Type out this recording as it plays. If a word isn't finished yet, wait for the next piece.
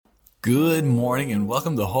Good morning and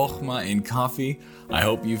welcome to Chochmah and Coffee. I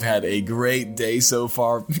hope you've had a great day so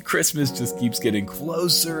far. Christmas just keeps getting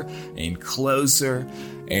closer and closer,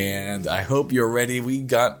 and I hope you're ready. We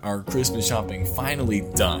got our Christmas shopping finally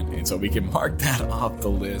done, and so we can mark that off the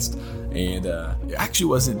list. And it actually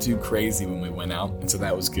wasn't too crazy when we went out, and so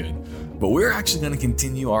that was good. But we're actually going to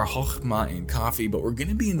continue our Chochmah and Coffee, but we're going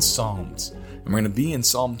to be in Psalms. And we're going to be in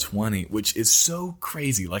Psalm 20, which is so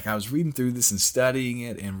crazy. Like, I was reading through this and studying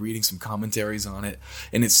it and reading some commentaries on it.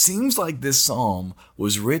 And it seems like this psalm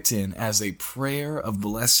was written as a prayer of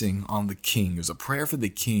blessing on the king. It was a prayer for the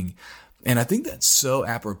king. And I think that's so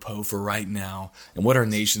apropos for right now and what our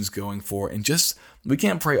nation's going for. And just, we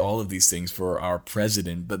can't pray all of these things for our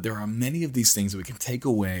president, but there are many of these things that we can take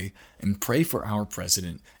away and pray for our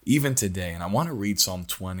president even today. And I want to read Psalm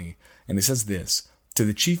 20. And it says this: to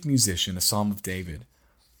the chief musician, a psalm of David.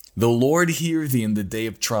 The Lord hear thee in the day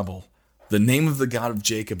of trouble. The name of the God of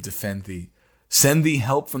Jacob defend thee. Send thee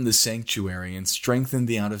help from the sanctuary and strengthen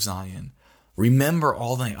thee out of Zion. Remember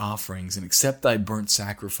all thy offerings and accept thy burnt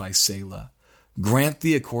sacrifice, Selah. Grant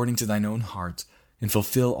thee according to thine own heart and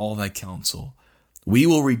fulfill all thy counsel. We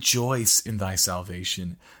will rejoice in thy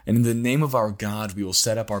salvation, and in the name of our God we will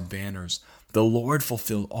set up our banners. The Lord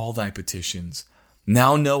fulfill all thy petitions.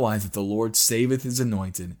 Now know I that the Lord saveth his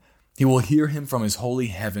anointed. He will hear him from his holy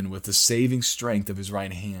heaven with the saving strength of his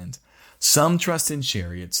right hand. Some trust in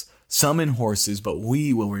chariots, some in horses, but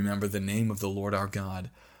we will remember the name of the Lord our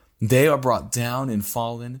God. They are brought down and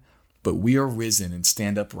fallen, but we are risen and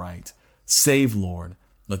stand upright. Save, Lord.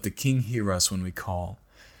 Let the King hear us when we call.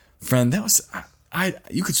 Friend, that was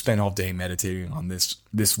you could spend all day meditating on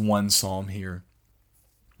this one psalm here.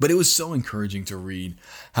 But it was so encouraging to read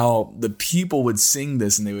how the people would sing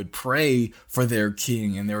this and they would pray for their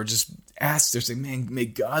king. And they were just asked, they're saying, man, may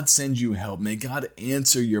God send you help. May God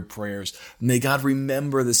answer your prayers. May God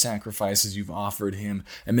remember the sacrifices you've offered him.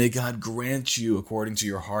 And may God grant you according to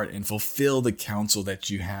your heart and fulfill the counsel that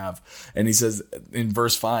you have. And he says in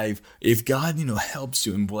verse 5, if God, helps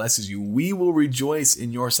you and blesses you, we will rejoice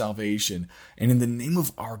in your salvation. And in the name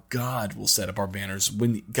of our God, we'll set up our banners.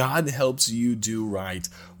 When God helps you do right,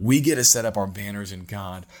 we get to set up our banners in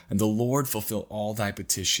God, and the Lord fulfill all thy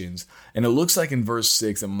petitions. And it looks like in verse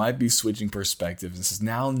 6, it might be switching perspectives. It says,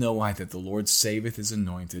 now know I that the Lord saveth his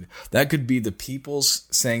anointed. That could be the people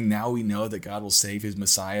saying, now we know that God will save his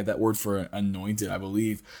Messiah. That word for anointed, I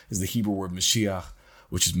believe, is the Hebrew word Mashiach,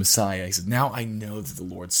 which is Messiah. He says, now I know that the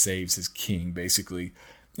Lord saves his king, basically.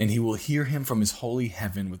 And he will hear him from his holy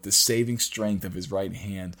heaven with the saving strength of his right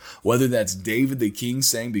hand. Whether that's David the king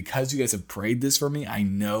saying, because you guys have prayed this for me, I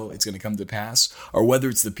know it's going to come to pass. Or whether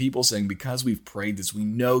it's the people saying, because we've prayed this, we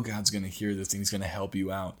know God's going to hear this and he's going to help you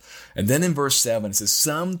out. And then in verse 7, it says,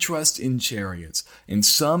 some trust in chariots and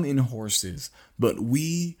some in horses, but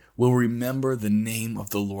we will remember the name of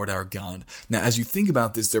the Lord our God. Now, as you think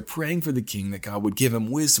about this, they're praying for the king, that God would give him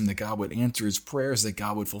wisdom, that God would answer his prayers, that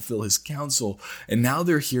God would fulfill his counsel. And now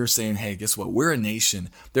they're here saying, hey, guess what? We're a nation.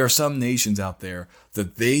 There are some nations out there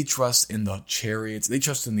that they trust in the chariots. They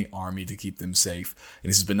trust in the army to keep them safe. And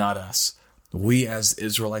he says, but not us. We as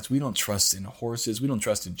Israelites, we don't trust in horses. We don't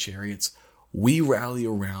trust in chariots. We rally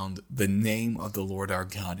around the name of the Lord our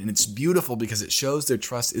God. And it's beautiful because it shows their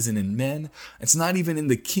trust isn't in men. It's not even in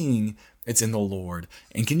the king. It's in the Lord.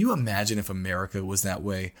 And can you imagine if America was that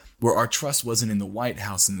way, where our trust wasn't in the White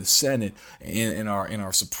House, in the Senate, in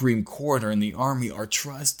our Supreme Court, or in the army? Our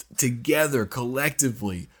trust together,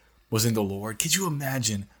 collectively, was in the Lord. Could you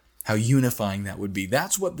imagine how unifying that would be?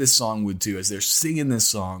 That's what this song would do. As they're singing this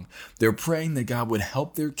song, they're praying that God would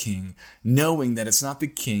help their king, knowing that it's not the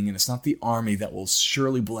king and it's not the army that will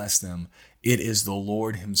surely bless them. It is the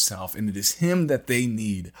Lord himself, and it is him that they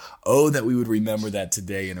need. Oh, that we would remember that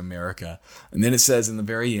today in America. And then it says in the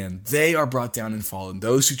very end, they are brought down and fallen.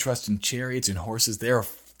 Those who trust in chariots and horses,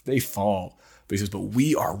 they fall. But he says, but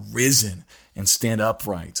we are risen and stand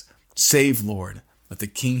upright. Save, Lord. Let the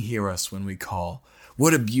king hear us when we call.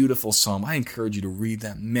 What a beautiful psalm. I encourage you to read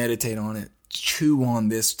that, meditate on it, chew on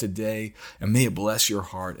this today, and may it bless your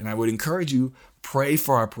heart. And I would encourage you, pray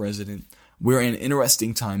for our president. We're in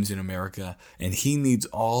interesting times in America, and he needs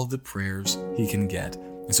all the prayers he can get.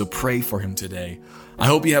 And so pray for him today. I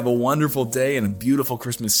hope you have a wonderful day and a beautiful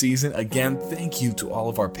Christmas season. Again, thank you to all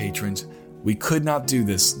of our patrons. We could not do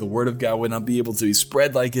this. The Word of God would not be able to be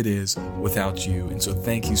spread like it is without you. And so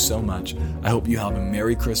thank you so much. I hope you have a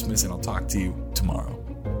Merry Christmas, and I'll talk to you tomorrow.